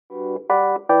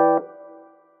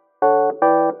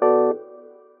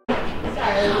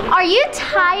Are you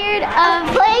tired of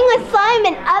playing with slime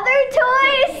and other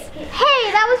toys?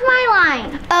 Hey, that was my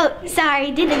line. Oh,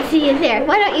 sorry, didn't see it there.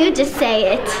 Why don't you just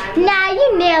say it? Nah,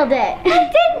 you nailed it. I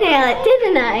did nail it,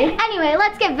 didn't I? Anyway,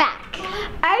 let's get back.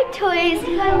 Our toy's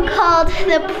called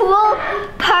the pool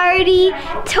party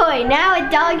toy. Now a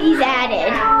doggy's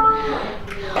added.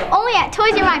 Only at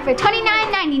Toys R Mine for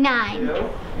 $29.99.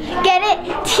 Get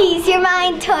it? Tease your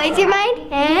mind, toys your mind.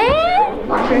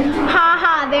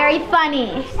 Haha, very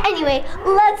funny. Anyway,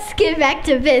 let's get back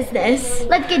to business.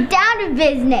 Let's get down to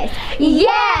business.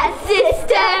 Yeah,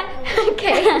 sister.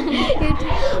 Okay.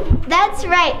 That's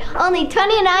right. Only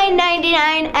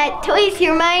 $29.99 at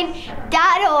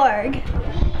toysyourmind.org.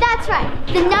 That's right.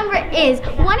 The number is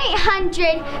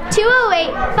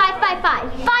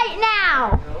 1-800-208-555. Fight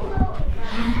now.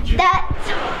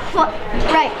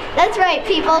 That's right,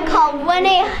 people. Call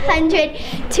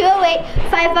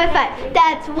 1-800-208-555.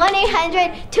 That's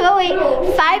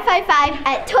 1-800-208-555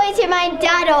 at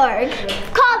toysyourmind.org.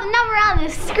 Call the number on the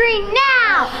screen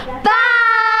now.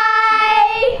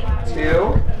 Bye!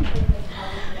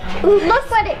 Look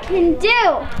what it can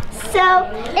do. So,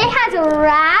 it has a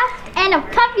raft and a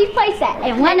puppy playset.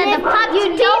 And one of the puppies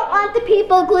you don't want the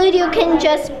people glued, you can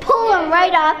just pull them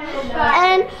right off.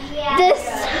 And this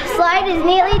slide is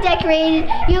neatly decorated.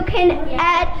 You can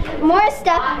add more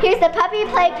stuff. Here's the puppy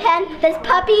playpen. This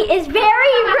puppy is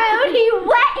very rude. He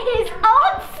wet his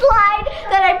own slide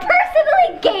that I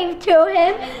personally gave to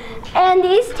him. And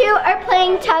these two are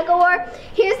playing tug-of-war.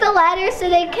 Here's the ladder so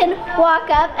they can walk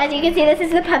up. As you can see, this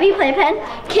is the puppy playpen.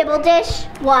 Kibble dish,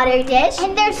 water dish.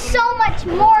 And there's so much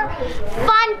more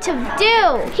fun to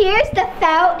do. Here's the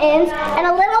fountains and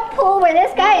a little pool where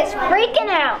this guy is freaking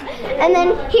out. And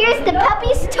then here's the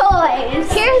puppy's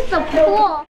toys. Here's the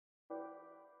pool.